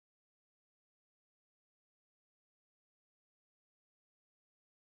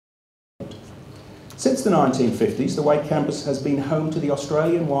Since the 1950s, the Waite campus has been home to the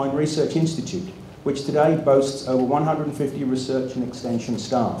Australian Wine Research Institute, which today boasts over 150 research and extension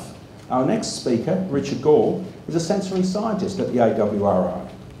staff. Our next speaker, Richard Gawel, is a sensory scientist at the AWRI.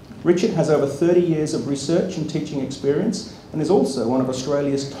 Richard has over 30 years of research and teaching experience and is also one of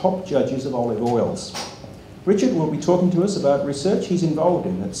Australia's top judges of olive oils. Richard will be talking to us about research he's involved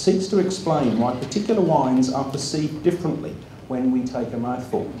in that seeks to explain why particular wines are perceived differently when we take a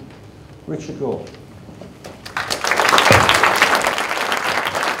mouthful. Richard Gawel.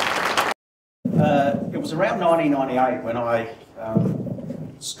 It was around 1998 when I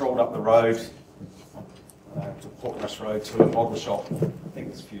strolled up the road to Portrush Road to a bottle shop. I think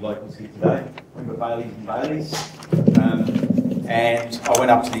there's a few locals here today. Remember Bailey's and Bailey's? And I went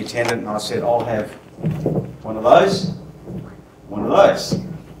up to the attendant and I said, I'll have one of those.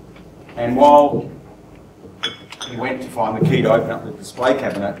 And while he went to find the key to open up the display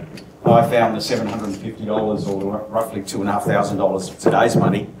cabinet, I found the $750 or roughly $2,500 of today's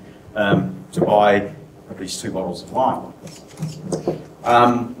money to buy at least 2 bottles of wine.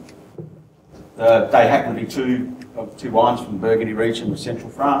 They happen to be two wines from the Burgundy region of central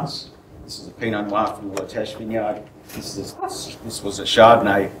France. This is a Pinot Noir from the Lattache vineyard. This was a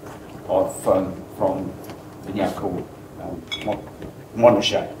Chardonnay from a vineyard called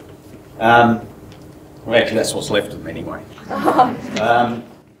Montrachet. Well, actually, that's what's left of them anyway. But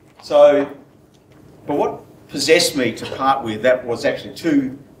what possessed me to part with that was actually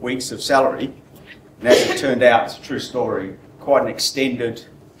 2 weeks of salary. And as it turned out, it's a true story, quite an extended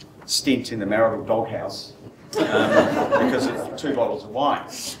stint in the marital doghouse because of 2 bottles of wine.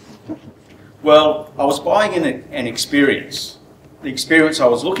 Well, I was buying an experience. The experience I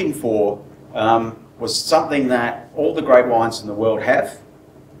was looking for was something that all the great wines in the world have,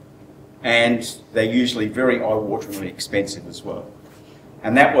 and they're usually very eye-wateringly expensive as well.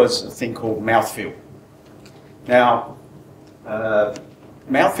 And that was a thing called mouthfeel. Now,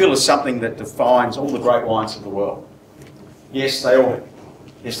 mouthfeel is something that defines all the great wines of the world. Yes, they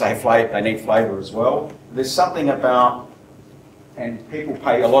have flavour, they need flavour as well. There's something about, and people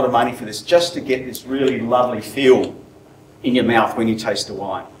pay a lot of money for this, just to get this really lovely feel in your mouth when you taste the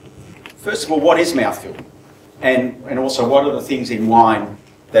wine. First of all, what is mouthfeel? And also, what are the things in wine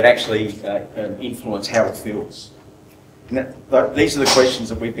that actually influence how it feels? And these are the questions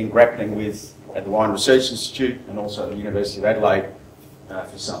that we've been grappling with at the Wine Research Institute and also at the University of Adelaide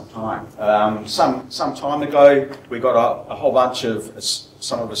for some time. Some time ago, we got a whole bunch of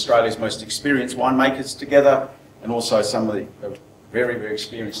some of Australia's most experienced winemakers together, and also some of the very, very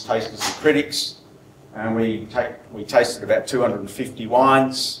experienced tasters and critics. And we tasted about 250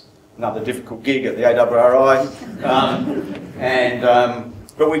 wines, another difficult gig at the AWRI.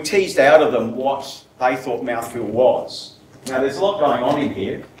 But we teased out of them what they thought mouthfeel was. Now, there's a lot going on in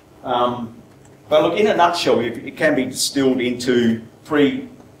here. But look, in a nutshell, it can be distilled into 3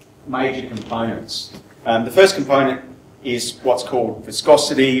 major components. The first component is what's called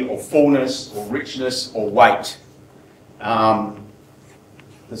viscosity, or fullness, or richness, or weight. The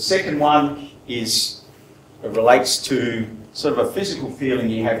second one relates to sort of a physical feeling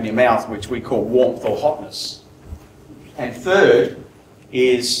you have in your mouth, which we call warmth or hotness. And third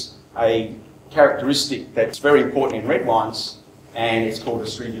is a characteristic that's very important in red wines, and it's called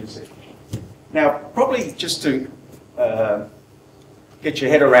astringency. Now, probably just to get your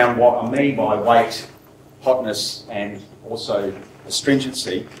head around what I mean by weight, hotness, and also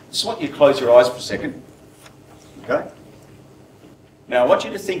astringency, I just want you to close your eyes for a second. Okay? Now, I want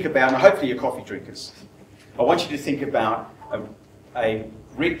you to think about, and hopefully you're coffee drinkers, I want you to think about a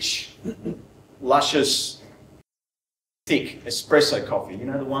rich, luscious, thick espresso coffee. You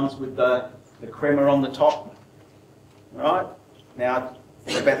know, the ones with the crema on the top? Right? Now,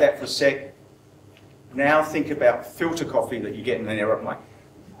 think about that for a sec. Now think about filter coffee that you get in an aeroplane.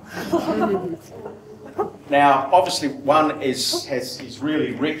 Now, obviously, one is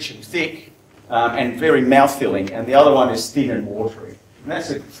really rich and thick and very mouth-filling, and the other one is thin and watery. And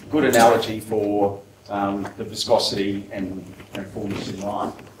that's a good analogy for the viscosity and fullness in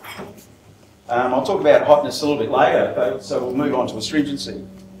wine. I'll talk about hotness a little bit later, so we'll move on to astringency.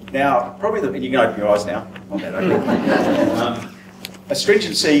 Now, and you can open your eyes now.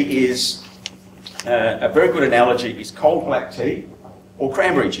 Astringency is a very good analogy is cold black tea or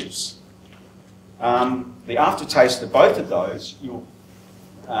cranberry juice. The aftertaste of both of those, you'll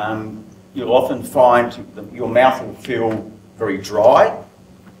often find your mouth will feel very dry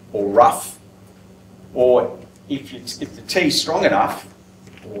or rough, or if the tea's strong enough,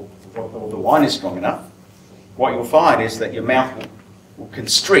 or the wine is strong enough, what you'll find is that your mouth will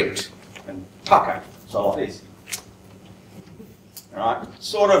constrict and pucker, so like this. Right?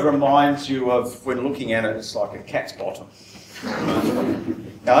 Sort of reminds you of, when looking at it, it's like a cat's bottom.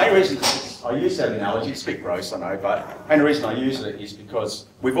 Now, the only reason I use that analogy, it's a bit gross, I know, but the only reason I use it is because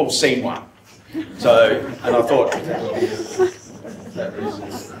we've all seen one. So, and I thought that would be that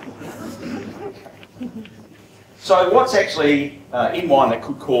reason. So what's actually in wine that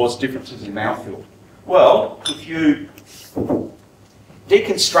could cause differences in mouthfeel? Well, if you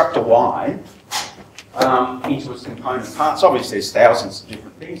deconstruct a wine into its component parts, obviously there's thousands of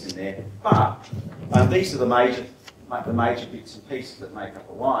different things in there, but these are the major bits and pieces that make up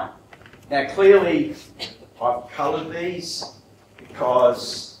a wine. Now clearly I've coloured these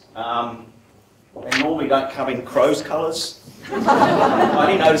because they normally don't come in crow's colours. I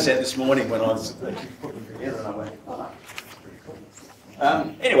only noticed that this morning when I was putting them together, and I went, oh, that's pretty cool.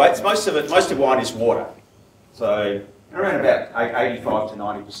 Anyway, most of wine is water. So around about 85 to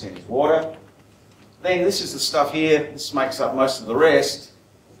 90% is water. Then this is the stuff here. This makes up most of the rest.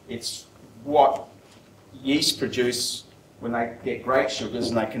 It's what yeast produce when they get grape sugars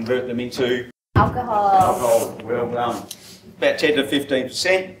and they convert them into alcohol. Alcohol, well done. About 10 to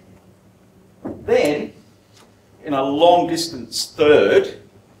 15%. Then, in a long distance third,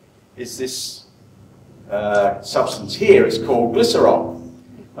 is this substance here. It's called glycerol.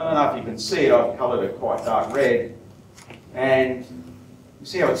 I don't know if you can see it. I've coloured it quite dark red. And you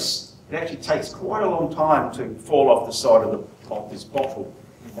see how it actually takes quite a long time to fall off the side of this bottle.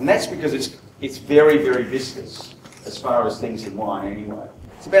 And that's because it's very, very viscous, as far as things in wine anyway.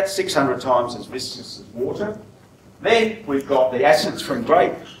 It's about 600 times as viscous as water. Then we've got the acids from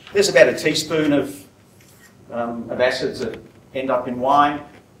grape. There's about a teaspoon of acids that end up in wine.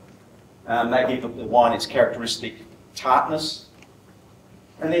 They give the wine its characteristic tartness.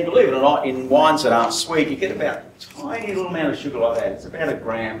 And then, believe it or not, in wines that aren't sweet, you get about a tiny little amount of sugar like that. It's about a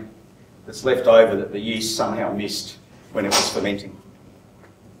gram that's left over that the yeast somehow missed when it was fermenting.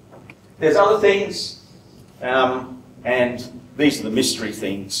 There's other things, and these are the mystery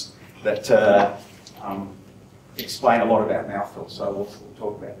things that explain a lot about mouthfeel, so we'll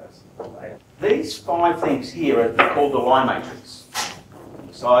talk about those later. These 5 things here are called the wine matrix.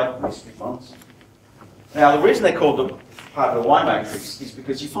 Side, mystery ones. Now, the reason they're called the part of the wine matrix is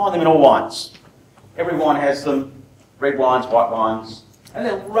because you find them in all wines. Every wine has them, red wines, white wines, and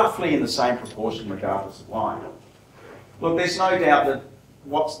they're roughly in the same proportion regardless of wine. Look, there's no doubt that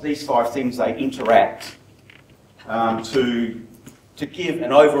these 5 things, they interact to give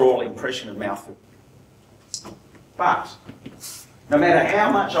an overall impression of mouthfeel. But no matter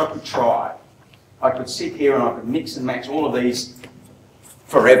how much I could try, I could sit here and I could mix and match all of these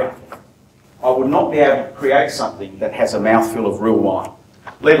forever. I would not be able to create something that has a mouthfeel of real wine,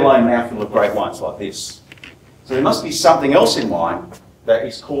 let alone a mouthfeel of great wines like this. So there must be something else in wine that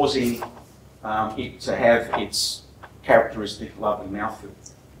is causing it to have its characteristic lovely mouthfeel.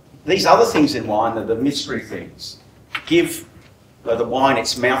 These other things in wine are the mystery things. Give the wine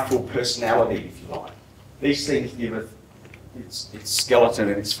its mouthfeel personality, if you like. These things give it its skeleton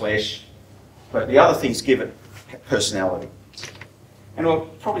and its flesh, but the other things give it personality. And we'll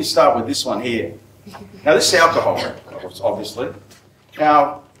probably start with this one here. Now this is alcohol, obviously.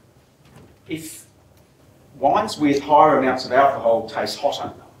 Now, if wines with higher amounts of alcohol taste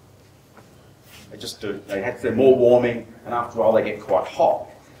hotter, they just do. They're more warming, and after a while they get quite hot.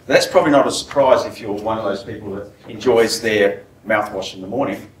 That's probably not a surprise if you're one of those people that enjoys their mouthwash in the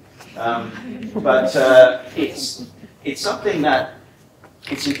morning. But it's something that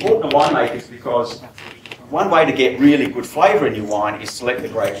it's important to winemakers because one way to get really good flavour in your wine is to let the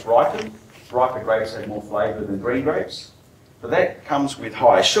grapes ripen. Riper grapes have more flavour than green grapes. But that comes with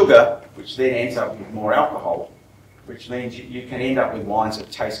higher sugar, which then ends up with more alcohol, which means you can end up with wines that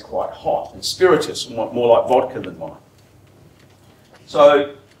taste quite hot and spirituous, more like vodka than wine.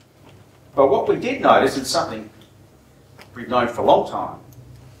 So, but what we did notice, and something we've known for a long time,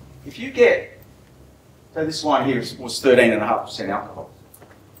 if you get, so this wine here was 13.5% alcohol.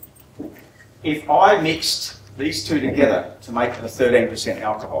 If I mixed these two together to make the 13%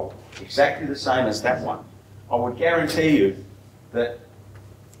 alcohol, exactly the same as that one, I would guarantee you that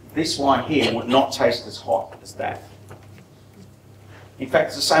this wine here would not taste as hot as that. In fact,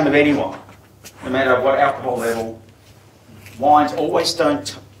 it's the same of any wine. No matter what alcohol level, wines always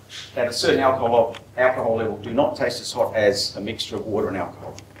don't, at a certain alcohol level, do not taste as hot as a mixture of water and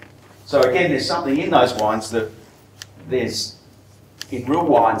alcohol. So again, there's something in those wines that in real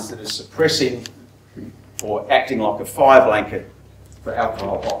wines that is suppressing or acting like a fire blanket for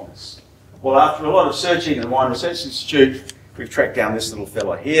alcohol hotness. Well, after a lot of searching in the Wine Research Institute, we've tracked down this little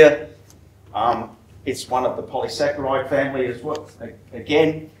fella here. It's one of the polysaccharide family as well,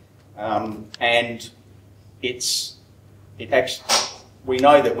 again, and it's it actually, we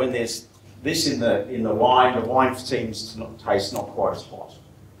know that when there's this in the wine seems to taste not quite as hot.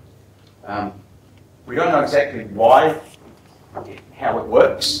 We don't know exactly why, how it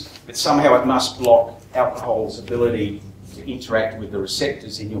works, but somehow it must block alcohol's ability to interact with the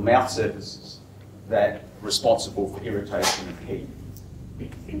receptors in your mouth surfaces that are responsible for irritation and heat.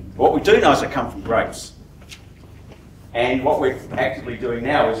 What we do know is they come from grapes. And what we're actively doing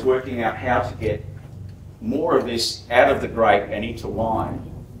now is working out how to get more of this out of the grape and into wine,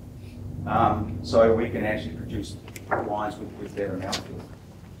 so we can actually produce wines with better mouthfeel.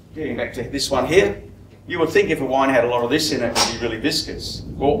 Getting back to this one here, you would think if a wine had a lot of this in it, it would be really viscous.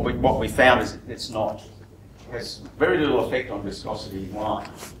 What we found is it's not. It has very little effect on viscosity in wine.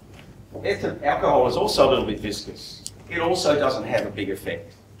 Alcohol is also a little bit viscous. It also doesn't have a big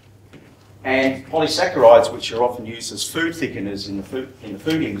effect. And polysaccharides, which are often used as food thickeners in the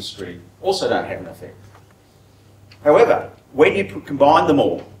food industry, also don't have an effect. However, when you combine them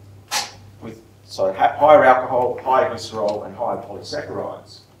all with higher alcohol, higher glycerol, and higher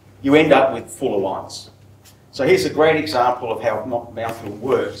polysaccharides, you end up with fuller wines. So here's a great example of how mouthfeel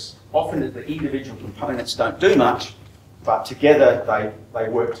works. Often the individual components don't do much, but together they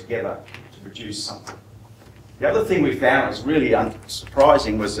work together to produce something. The other thing we found was really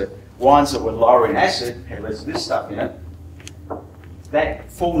unsurprising was that wines that were lower in acid, had less of this stuff in it,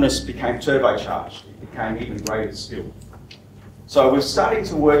 that fullness became turbocharged. It became even greater still. So we're starting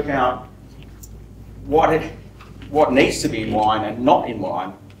to work out what needs to be in wine and not in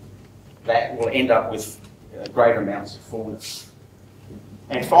wine that will end up with greater amounts of fullness.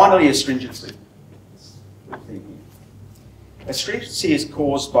 And finally, astringency. Astringency is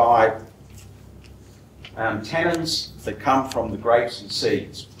caused by tannins that come from the grapes and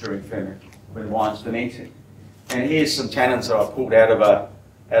seeds during when wine's fermenting. And here's some tannins that I've pulled out of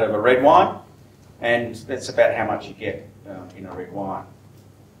a red wine, and that's about how much you get in a red wine.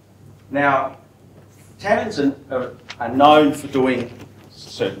 Now, tannins are known for doing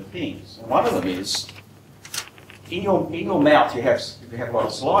certain things. And one of them is in your mouth you have a lot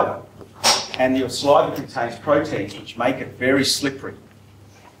of saliva, and your saliva contains proteins which make it very slippery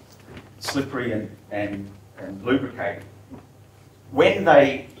and lubricated. When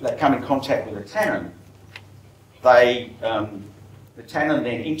they come in contact with a tannin, the tannin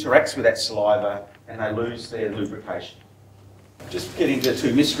then interacts with that saliva and they lose their lubrication. Just getting the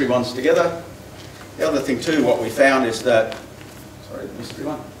two mystery ones together. The other thing too, what we found is that, sorry, the mystery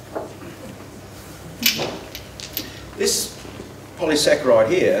one. This polysaccharide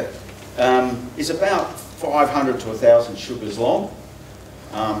here is about 500 to 1,000 sugars long.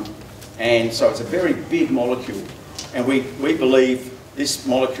 And so it's a very big molecule. And we believe this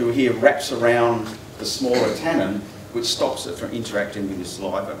molecule here wraps around the smaller tannin, which stops it from interacting with the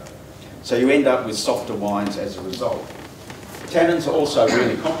saliva. So you end up with softer wines as a result. Tannins are also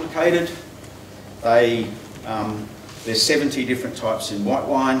really complicated. There's 70 different types in white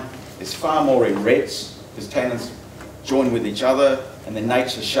wine. There's far more in reds, because tannins join with each other, and then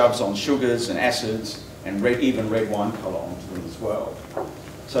nature shoves on sugars and acids, and even red wine colour onto them as well.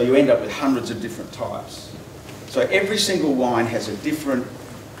 So you end up with hundreds of different types. So every single wine has a different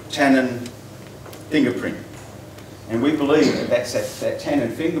tannin fingerprint. And we believe that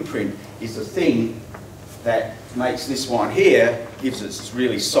tannin fingerprint is the thing that makes this wine here, gives it this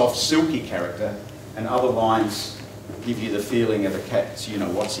really soft, silky character, and other wines give you the feeling of a cat's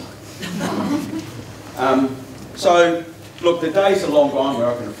you-know-whatsy. So, look, the days are long gone where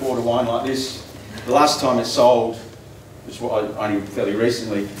I can afford a wine like this. The last time it sold, which was only fairly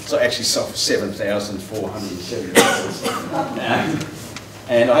recently, so it actually sold for $7,470.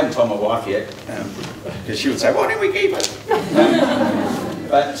 And I haven't told my wife yet, because she would say, why didn't we keep it?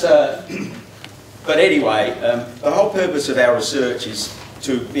 But anyway, the whole purpose of our research is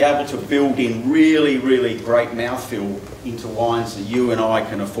to be able to build in really, really great mouthfeel into wines that you and I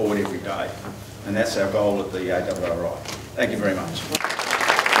can afford every day. And that's our goal at the ARRI. Thank you very much.